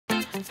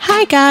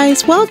Hi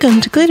guys,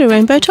 welcome to Glitter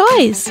Rainbow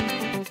Toys.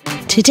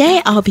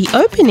 Today I'll be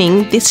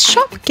opening this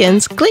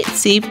Shopkins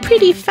Glitzy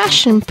Pretty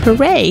Fashion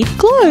Parade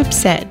globe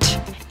set.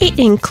 It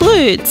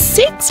includes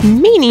 6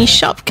 mini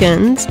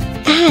Shopkins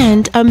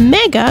and a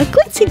mega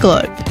glitzy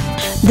globe.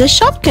 The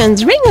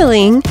Shopkins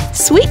Ring-A-Ling,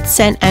 Sweet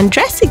Scent and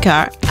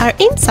Dressica are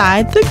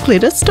inside the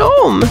glitter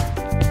storm.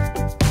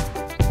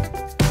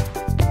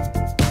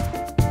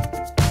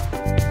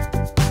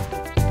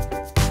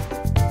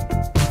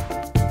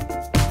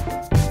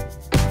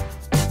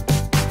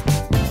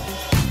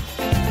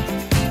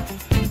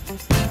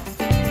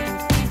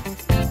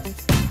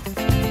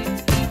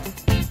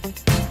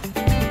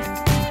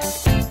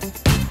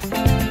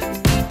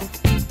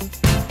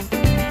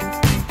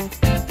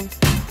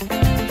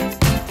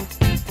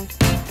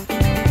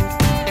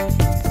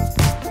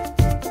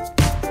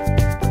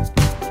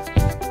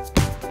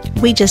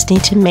 We just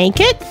need to make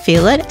it,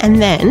 fill it,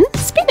 and then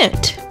spin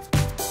it.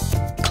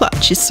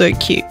 Clutch is so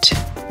cute.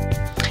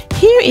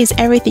 Here is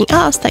everything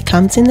else that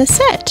comes in the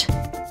set.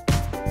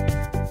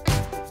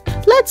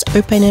 Let's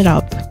open it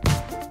up.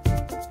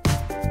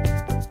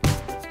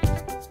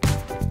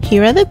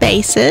 Here are the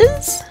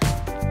bases,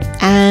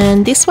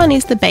 and this one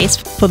is the base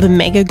for the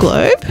mega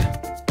globe.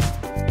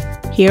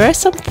 Here are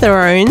some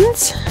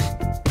thrones.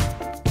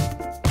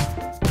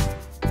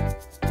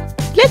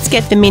 Let's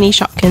get the mini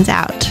Shopkins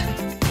out.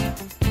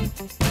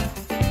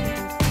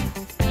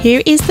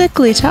 Here is the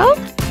glitter,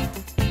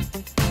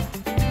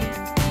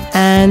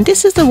 and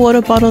this is the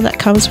water bottle that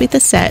comes with the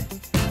set.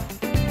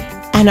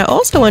 And I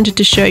also wanted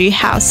to show you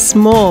how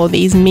small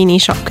these mini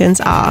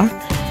Shopkins are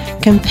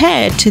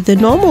compared to the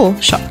normal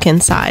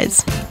Shopkin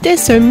size. They're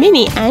so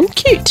mini and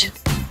cute.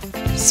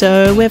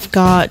 So we've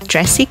got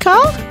Dressica,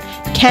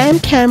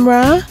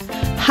 camera,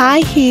 high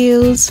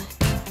heels,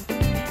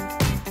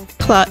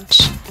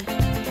 clutch,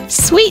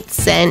 Sweet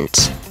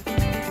Scent,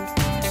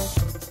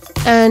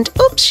 and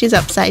oops, she's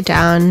upside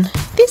down.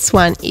 This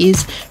one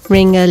is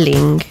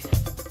Ring-A-Ling.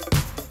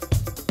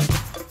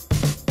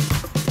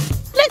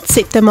 Let's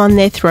sit them on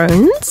their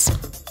thrones.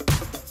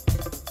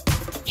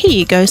 Here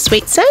you go,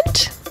 Sweet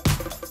Scent.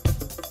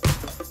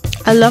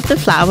 I love the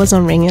flowers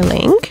on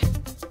Ring-A-Ling.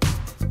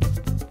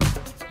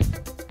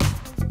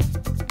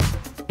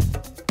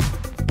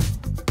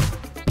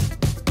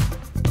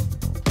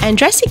 And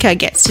Dressica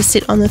gets to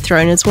sit on the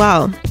throne as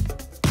well.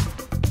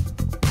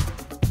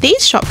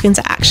 These Shopkins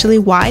are actually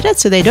wider,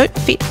 so they don't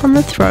fit on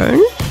the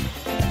throne.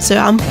 So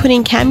I'm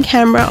putting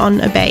camera on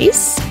a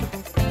base.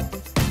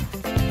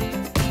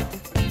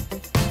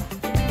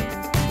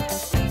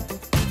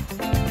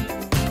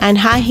 And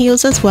high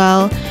heels as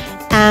well,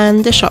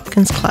 and the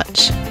Shopkins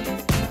clutch.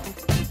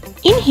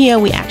 In here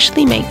we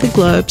actually make the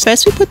globe.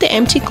 First we put the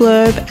empty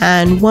globe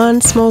and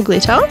one small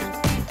glitter.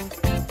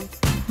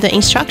 The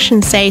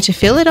instructions say to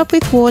fill it up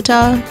with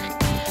water,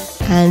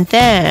 and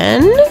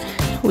then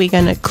we're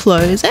going to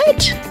close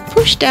it,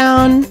 push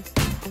down,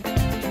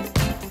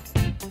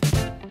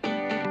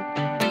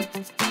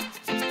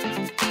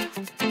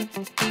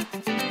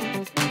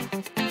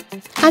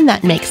 and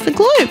that makes the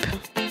globe.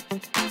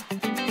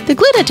 The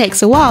glitter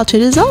takes a while to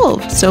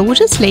dissolve, so we'll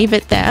just leave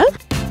it there.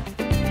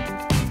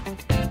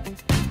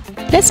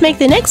 Let's make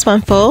the next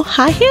one for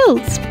high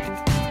heels.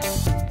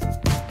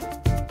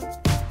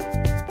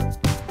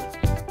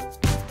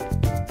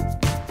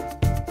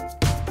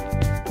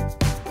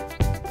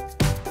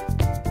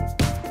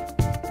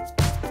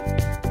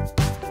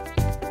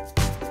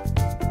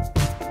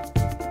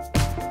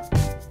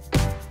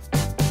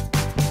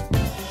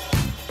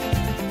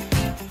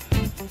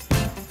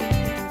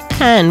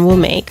 And we'll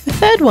make the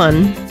third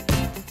one.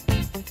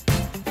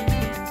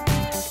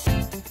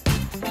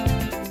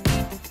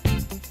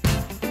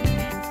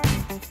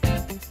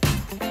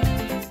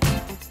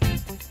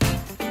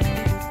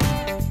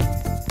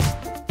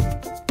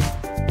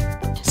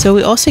 So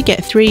we also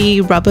get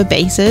 3 rubber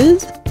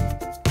bases.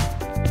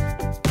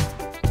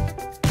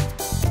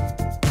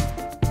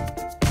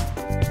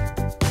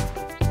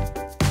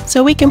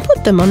 So we can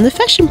put them on the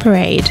fashion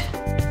parade.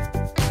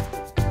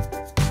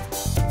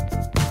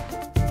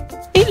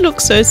 It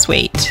looks so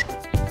sweet.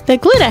 The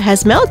glitter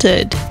has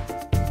melted.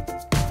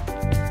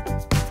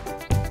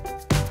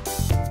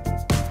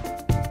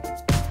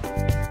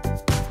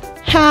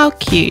 How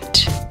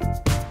cute.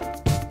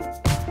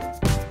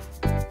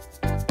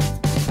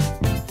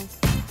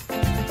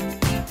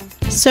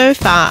 So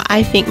far,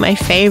 I think my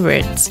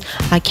favorites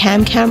are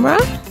camera,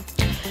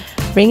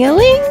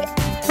 Ring-A-Ling,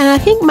 and I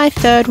think my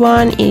third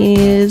one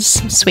is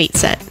Sweet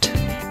Scent.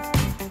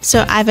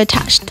 So I've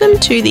attached them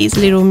to these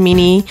little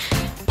mini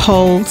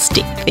pole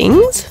stick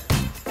things.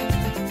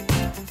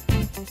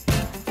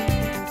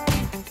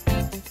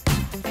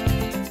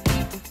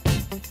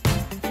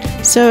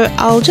 So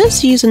I'll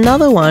just use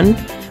another one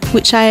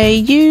which I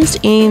used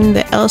in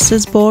the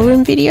ELSA'S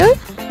ballroom video.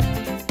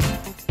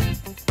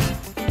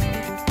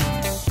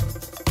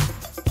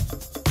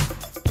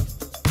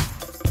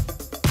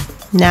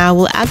 Now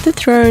we'll add the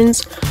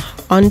thrones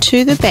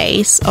onto the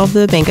base of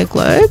the mega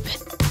globe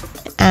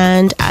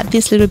and add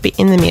this little bit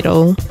in the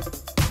middle.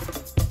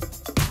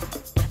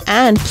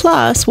 and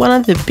plus one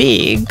of the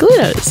big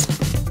glitters.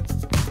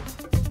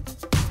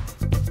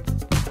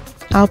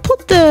 I'll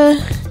put the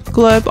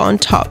globe on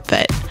top,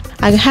 but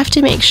I have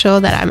to make sure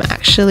that I'm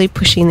actually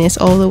pushing this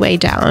all the way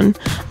down,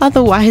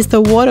 otherwise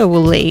the water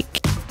will leak.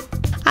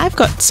 I've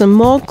got some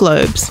more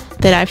globes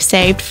that I've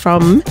saved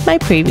from my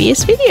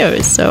previous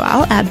videos, so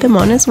I'll add them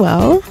on as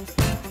well.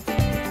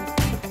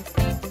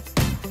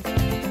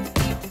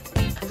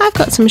 I've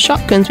got some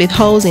Shopkins with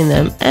holes in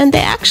them, and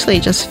they actually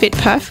just fit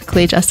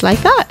perfectly just like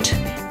that.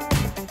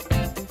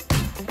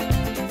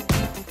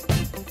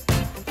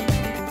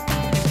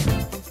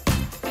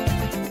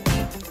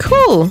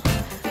 Cool!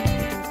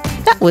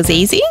 That was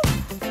easy.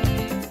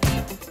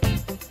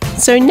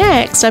 So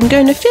next I'm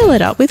going to fill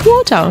it up with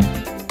water.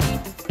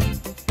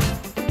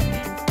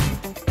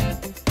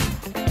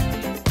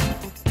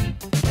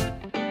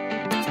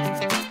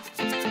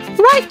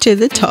 Right to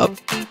the top.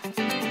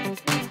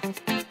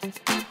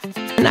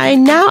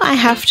 And now I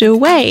have to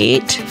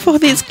wait for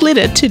this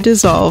glitter to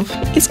dissolve.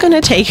 It's going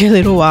to take a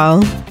little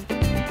while.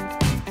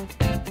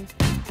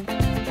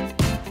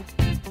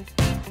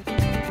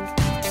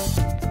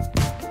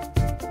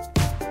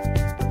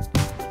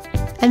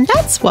 And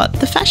that's what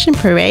the fashion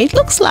parade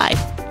looks like.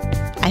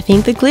 I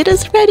think the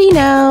glitter's ready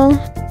now.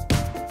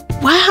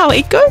 Wow,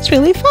 it goes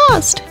really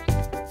fast.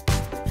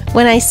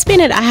 When I spin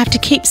it, I have to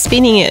keep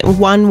spinning it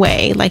one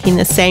way, like in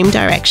the same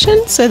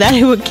direction, so that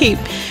it will keep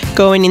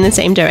going in the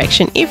same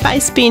direction. If I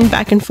spin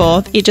back and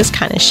forth, it just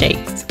kind of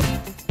shakes.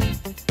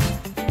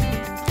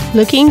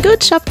 Looking good,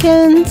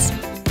 Shopkins!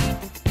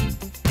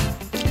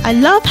 I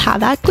love how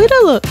that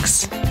glitter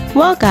looks.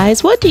 Well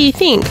guys, what do you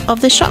think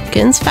of the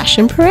Shopkins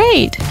fashion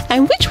parade?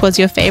 And which was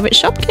your favourite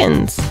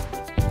Shopkins?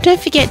 Don't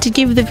forget to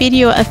give the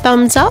video a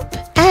thumbs up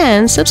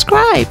and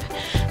subscribe.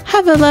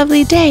 Have a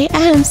lovely day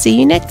and see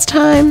you next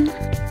time.